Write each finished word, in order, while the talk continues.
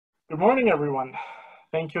Good morning, everyone.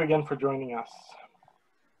 Thank you again for joining us.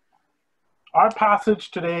 Our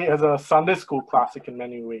passage today is a Sunday school classic in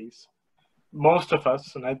many ways. Most of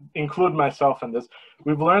us, and I include myself in this,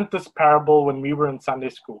 we've learned this parable when we were in Sunday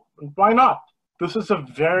school. And why not? This is a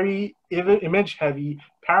very image-heavy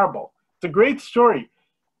parable. It's a great story.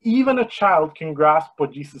 Even a child can grasp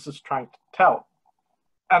what Jesus is trying to tell.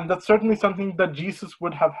 And that's certainly something that Jesus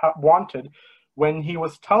would have wanted when he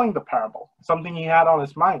was telling the parable, something he had on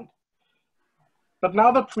his mind. But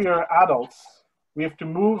now that we are adults, we have to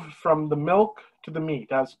move from the milk to the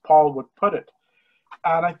meat, as Paul would put it.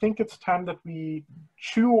 And I think it's time that we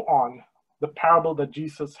chew on the parable that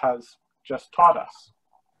Jesus has just taught us.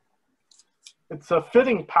 It's a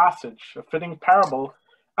fitting passage, a fitting parable,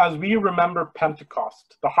 as we remember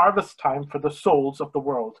Pentecost, the harvest time for the souls of the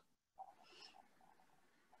world.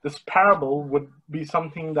 This parable would be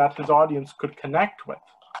something that his audience could connect with.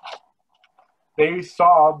 They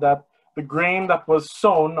saw that the grain that was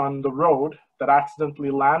sown on the road, that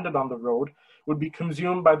accidentally landed on the road, would be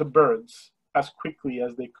consumed by the birds as quickly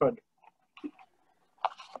as they could.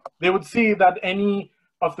 They would see that any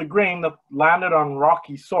of the grain that landed on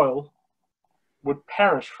rocky soil would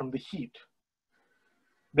perish from the heat.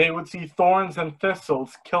 They would see thorns and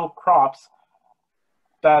thistles kill crops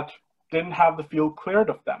that didn't have the field cleared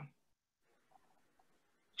of them.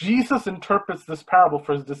 Jesus interprets this parable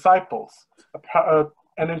for his disciples,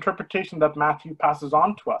 an interpretation that Matthew passes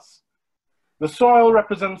on to us. The soil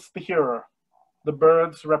represents the hearer. The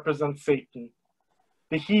birds represent Satan.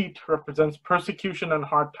 The heat represents persecution and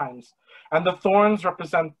hard times. And the thorns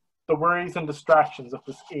represent the worries and distractions of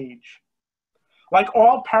this age. Like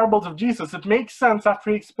all parables of Jesus, it makes sense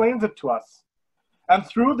after he explains it to us. And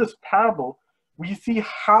through this parable, we see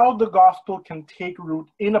how the gospel can take root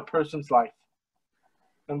in a person's life.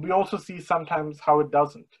 And we also see sometimes how it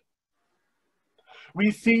doesn't. We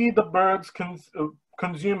see the birds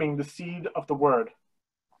consuming the seed of the word.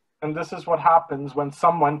 And this is what happens when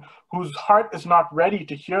someone whose heart is not ready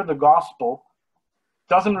to hear the gospel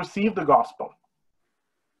doesn't receive the gospel.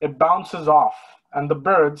 It bounces off, and the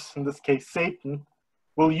birds, in this case Satan,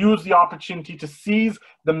 will use the opportunity to seize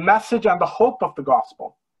the message and the hope of the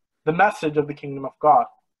gospel, the message of the kingdom of God.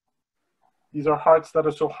 These are hearts that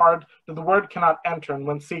are so hard that the word cannot enter, and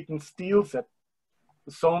when Satan steals it,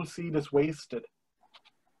 the sown seed is wasted.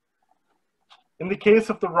 In the case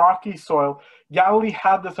of the rocky soil, Galilee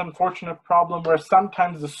had this unfortunate problem where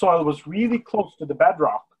sometimes the soil was really close to the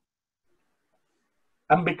bedrock.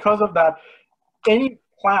 And because of that, any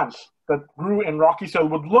plant that grew in rocky soil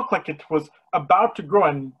would look like it was about to grow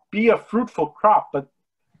and be a fruitful crop, but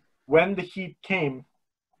when the heat came,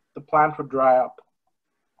 the plant would dry up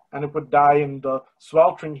and it would die in the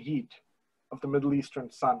sweltering heat of the Middle Eastern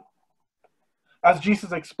sun. As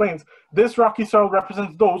Jesus explains, this rocky soil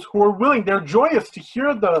represents those who are willing, they're joyous to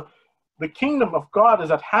hear the kingdom of God is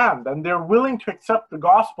at hand, and they're willing to accept the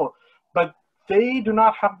gospel, but they do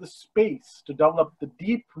not have the space to develop the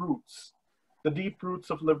deep roots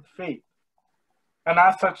of lived faith. And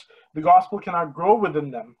as such, the gospel cannot grow within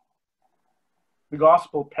them. The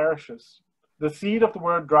gospel perishes. The seed of the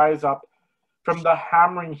word dries up from the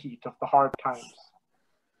hammering heat of the hard times.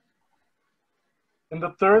 In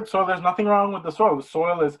the third soil, there's nothing wrong with the soil. The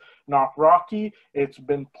soil is not rocky. It's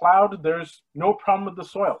been plowed. There's no problem with the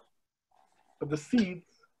soil. But the seeds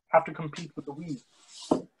have to compete with the weeds.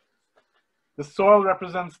 The soil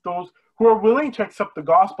represents those who are willing to accept the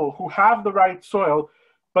gospel, who have the right soil,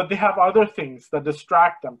 but they have other things that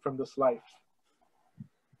distract them from this life.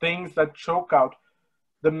 Things that choke out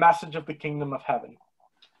the message of the kingdom of heaven.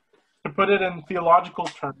 To put it in theological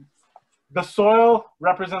terms, the soil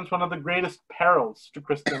represents one of the greatest perils to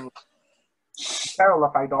Christian life, the peril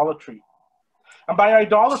of idolatry. And by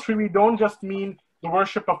idolatry, we don't just mean the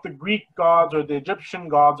worship of the Greek gods or the Egyptian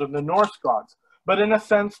gods or the Norse gods, but in a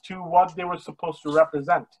sense to what they were supposed to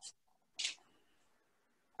represent.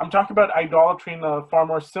 I'm talking about idolatry in a far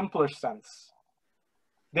more simpler sense.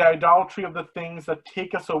 The idolatry of the things that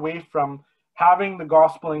take us away from having the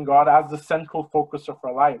gospel in God as the central focus of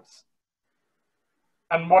our lives.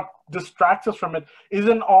 And what distracts us from it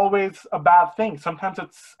isn't always a bad thing. Sometimes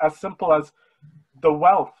it's as simple as the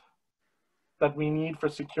wealth that we need for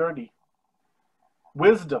security,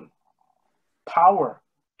 wisdom, power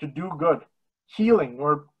to do good, healing,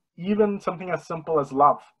 or even something as simple as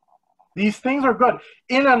love. These things are good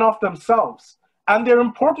in and of themselves, and they're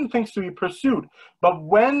important things to be pursued. But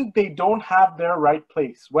when they don't have their right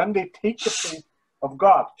place, when they take the place of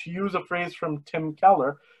God, to use a phrase from Tim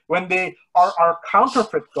Keller, when they are our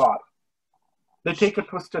counterfeit God, they take a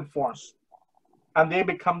twisted form and they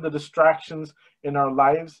become the distractions in our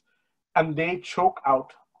lives, and they choke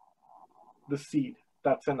out the seed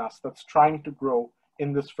that's in us, that's trying to grow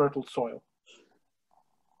in this fertile soil.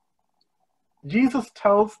 Jesus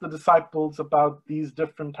tells the disciples about these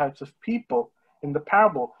different types of people in the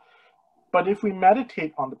parable. But if we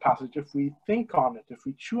meditate on the passage, if we think on it, if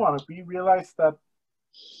we chew on it, we realize that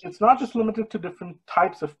it's not just limited to different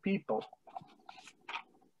types of people.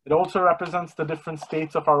 It also represents the different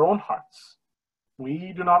states of our own hearts.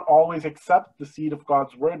 We do not always accept the seed of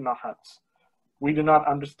God's word in our hearts. We do not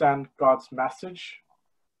understand God's message,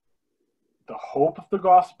 the hope of the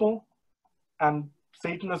gospel, and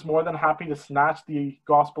Satan is more than happy to snatch the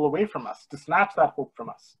gospel away from us, to snatch that hope from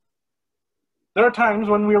us. There are times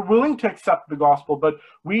when we are willing to accept the gospel, but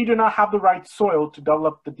we do not have the right soil to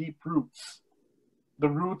develop the deep roots, the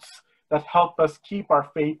roots that help us keep our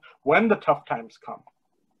faith when the tough times come.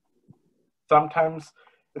 Sometimes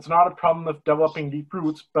it's not a problem of developing deep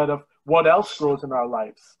roots, but of what else grows in our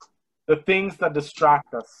lives, the things that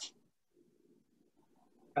distract us.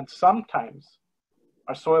 And sometimes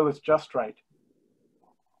our soil is just right.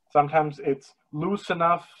 Sometimes it's loose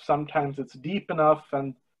enough, sometimes it's deep enough,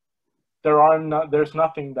 and there's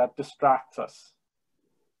nothing that distracts us.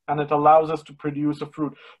 And it allows us to produce a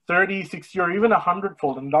fruit 30, 60, or even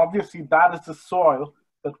 100-fold. And obviously that is the soil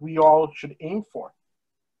that we all should aim for.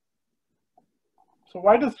 So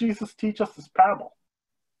why does Jesus teach us this parable?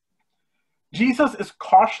 Jesus is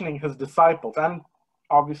cautioning his disciples, and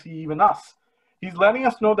obviously even us. He's letting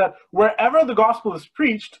us know that wherever the gospel is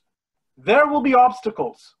preached, there will be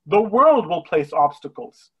obstacles. The world will place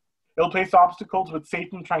obstacles. It'll place obstacles with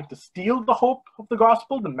Satan trying to steal the hope of the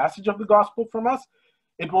gospel, the message of the gospel from us.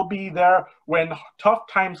 It will be there when tough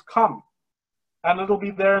times come. And it'll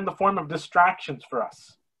be there in the form of distractions for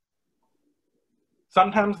us.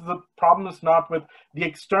 Sometimes the problem is not with the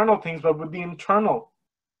external things, but with the internal.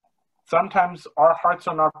 Sometimes our hearts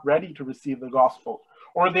are not ready to receive the gospel.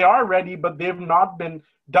 Or they are ready, but they've not been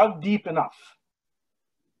dug deep enough.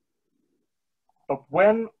 But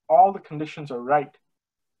when all the conditions are right,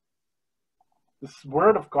 this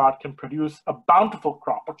word of God can produce a bountiful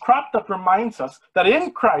crop, a crop that reminds us that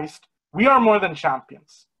in Christ, we are more than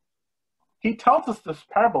champions. He tells us this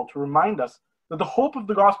parable to remind us that the hope of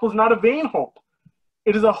the gospel is not a vain hope.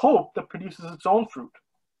 It is a hope that produces its own fruit.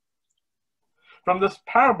 From this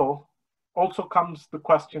parable also comes the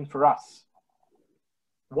question for us.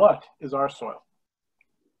 What is our soil?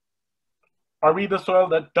 Are we the soil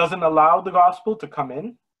that doesn't allow the gospel to come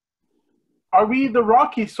in? Are we the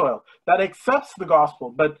rocky soil that accepts the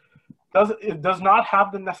gospel, but does not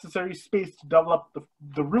have the necessary space to develop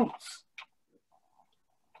the roots?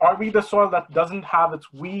 Are we the soil that doesn't have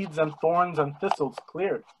its weeds and thorns and thistles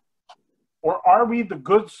cleared? Or are we the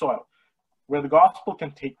good soil where the gospel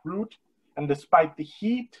can take root, and despite the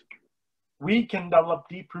heat, we can develop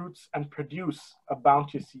deep roots and produce a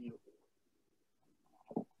bounteous yield?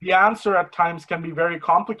 The answer at times can be very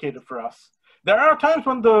complicated for us. There are times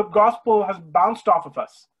when the gospel has bounced off of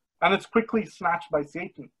us and it's quickly snatched by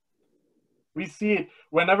Satan. We see it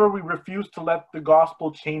whenever we refuse to let the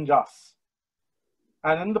gospel change us.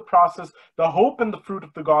 And in the process, the hope and the fruit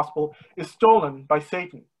of the gospel is stolen by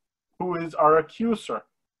Satan, who is our accuser,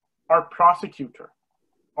 our prosecutor,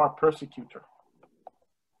 our persecutor.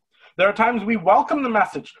 There are times we welcome the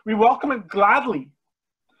message, we welcome it gladly,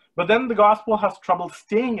 but then the gospel has trouble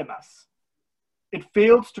staying in us. It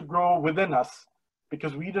fails to grow within us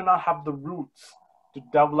because we do not have the roots to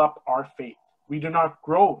develop our faith. We do not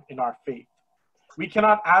grow in our faith. We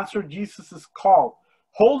cannot answer Jesus' call,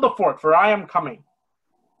 "Hold the fort, for I am coming."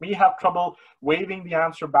 We have trouble waving the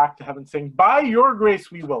answer back to heaven, saying, "By your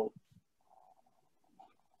grace we will."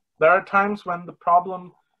 There are times when the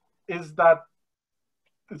problem is that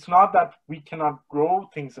it's not that we cannot grow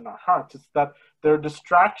things in our hearts, it's that there are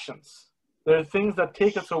distractions. There are things that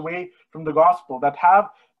take us away from the gospel, that have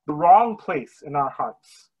the wrong place in our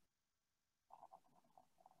hearts.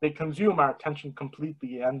 They consume our attention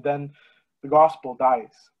completely, and then the gospel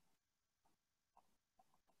dies.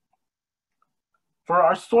 For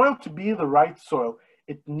our soil to be the right soil,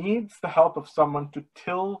 it needs the help of someone to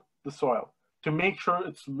till the soil, to make sure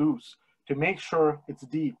it's loose, to make sure it's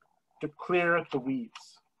deep, to clear the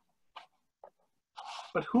weeds.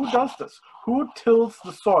 But who does this? Who tills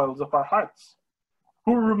the soils of our hearts?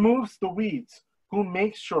 Who removes the weeds? Who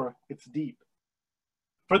makes sure it's deep?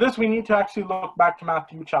 For this, we need to actually look back to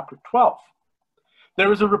Matthew chapter 12.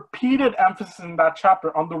 There is a repeated emphasis in that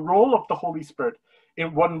chapter on the role of the Holy Spirit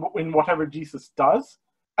in whatever Jesus does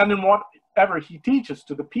and in whatever he teaches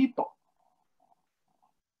to the people.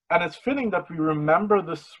 And it's fitting that we remember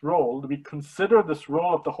this role, that we consider this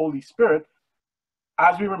role of the Holy Spirit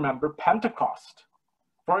as we remember Pentecost.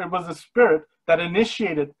 For it was the Spirit that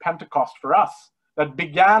initiated Pentecost for us, that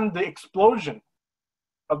began the explosion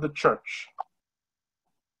of the church.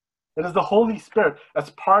 It is the Holy Spirit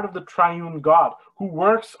as part of the triune God who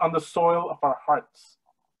works on the soil of our hearts.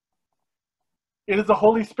 It is the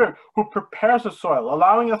Holy Spirit who prepares the soil,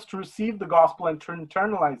 allowing us to receive the gospel and to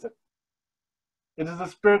internalize it. It is the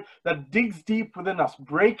Spirit that digs deep within us,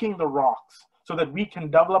 breaking the rocks so that we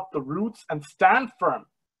can develop the roots and stand firm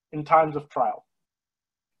in times of trial.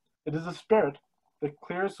 It is the Spirit that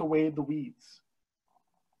clears away the weeds,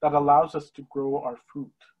 that allows us to grow our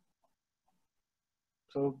fruit.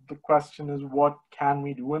 So the question is, what can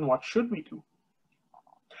we do and what should we do?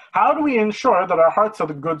 How do we ensure that our hearts are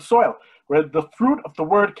the good soil, where the fruit of the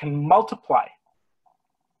word can multiply?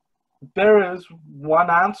 There is one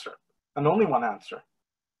answer, and only one answer.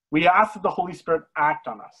 We ask that the Holy Spirit act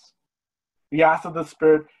on us. We ask that the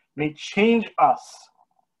Spirit may change us.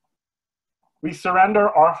 We surrender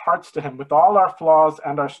our hearts to Him with all our flaws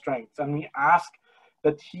and our strengths, and we ask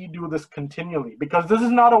that He do this continually, because this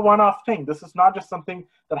is not a one-off thing. This is not just something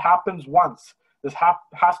that happens once. This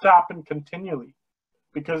has to happen continually,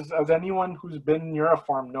 because as anyone who's been near a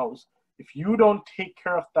farm knows, if you don't take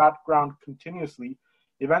care of that ground continuously,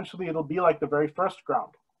 eventually it'll be like the very first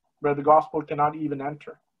ground, where the gospel cannot even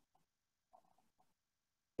enter.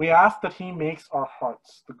 We ask that He makes our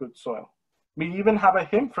hearts the good soil. We even have a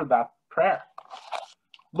hymn for that prayer.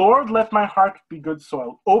 Lord, let my heart be good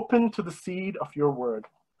soil, open to the seed of your word.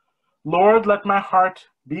 Lord, let my heart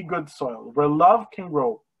be good soil, where love can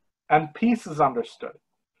grow and peace is understood.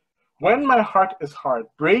 When my heart is hard,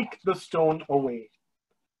 break the stone away.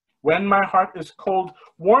 When my heart is cold,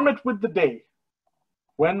 warm it with the day.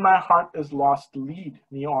 When my heart is lost, lead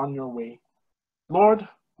me on your way. Lord,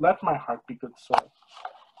 let my heart be good soil.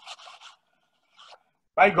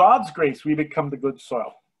 By God's grace, we become the good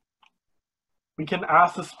soil. We can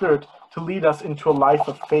ask the Spirit to lead us into a life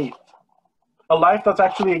of faith, a life that's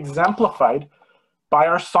actually exemplified by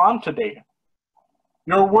our psalm today.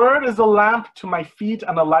 Your word is a lamp to my feet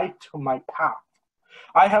and a light to my path.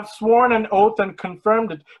 I have sworn an oath and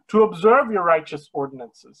confirmed it to observe your righteous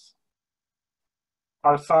ordinances.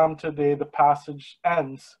 Our psalm today, the passage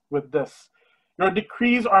ends with this: your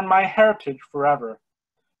decrees are my heritage forever.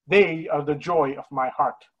 They are the joy of my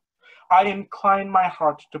heart. I incline my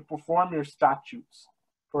heart to perform your statutes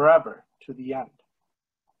forever to the end.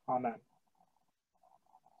 Amen.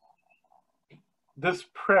 This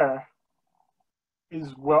prayer is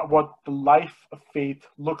what the life of faith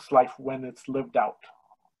looks like when it's lived out.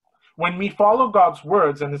 When we follow God's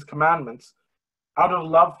words and His commandments out of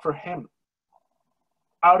love for Him,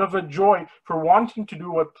 out of a joy for wanting to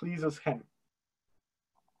do what pleases Him.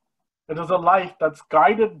 It is a life that's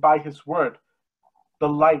guided by His word, the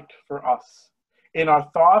light for us, in our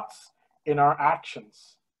thoughts, in our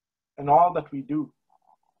actions, in all that we do.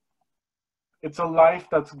 It's a life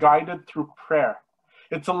that's guided through prayer.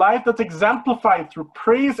 It's a life that's exemplified through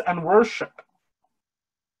praise and worship.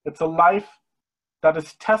 It's a life that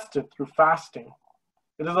is tested through fasting.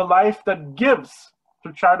 It is a life that gives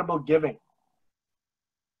through charitable giving.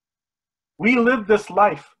 We live this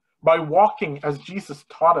life by walking as Jesus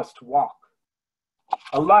taught us to walk.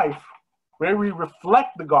 A life where we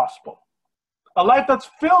reflect the gospel. A life that's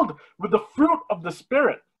filled with the fruit of the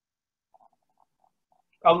Spirit.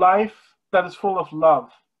 A life that is full of love,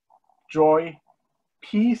 joy,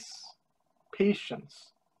 peace,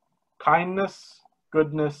 patience, kindness,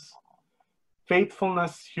 goodness,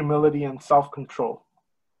 faithfulness, humility, and self-control.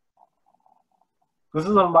 This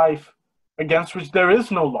is a life against which there is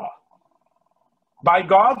no law. By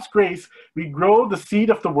God's grace, we grow the seed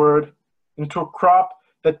of the word into a crop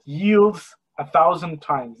that yields 1,000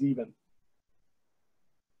 times even.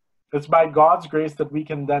 It's by God's grace that we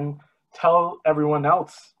can then tell everyone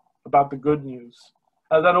else about the good news.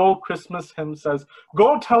 As that old Christmas hymn says,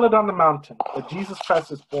 go tell it on the mountain that Jesus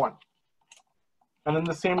Christ is born. And in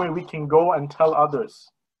the same way, we can go and tell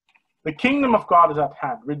others. The kingdom of God is at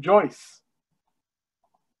hand. Rejoice.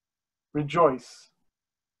 Rejoice.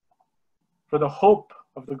 For the hope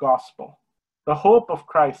of the gospel, the hope of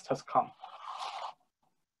Christ has come.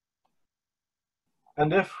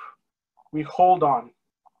 And if we hold on,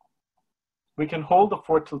 we can hold the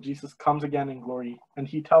fort till Jesus comes again in glory, and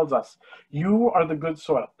He tells us, you are the good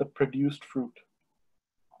soil that produced fruit.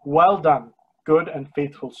 Well done, good and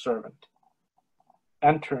faithful servant.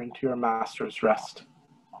 Enter into your master's rest.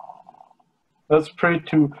 Let's pray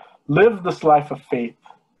to live this life of faith,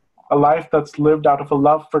 a life that's lived out of a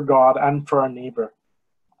love for God and for our neighbor,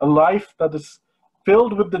 a life that is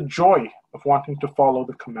filled with the joy of wanting to follow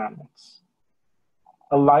the commandments,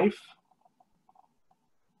 a life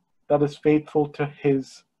that is faithful to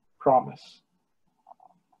His promise.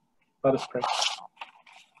 Let us pray.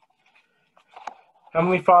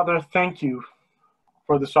 Heavenly Father, thank you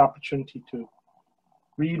for this opportunity to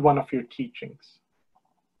read one of your teachings.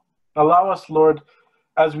 Allow us, Lord,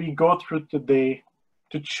 as we go through today,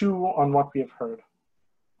 to chew on what we have heard.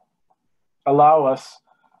 Allow us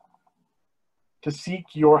to seek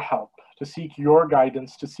your help, to seek your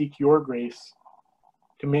guidance, to seek your grace,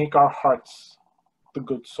 to make our hearts the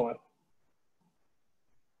good soil.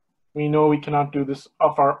 We know we cannot do this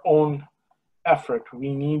of our own effort.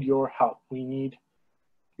 We need your help. We need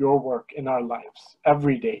your work in our lives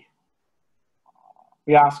every day.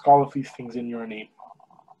 We ask all of these things in your name.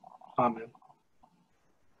 Amen.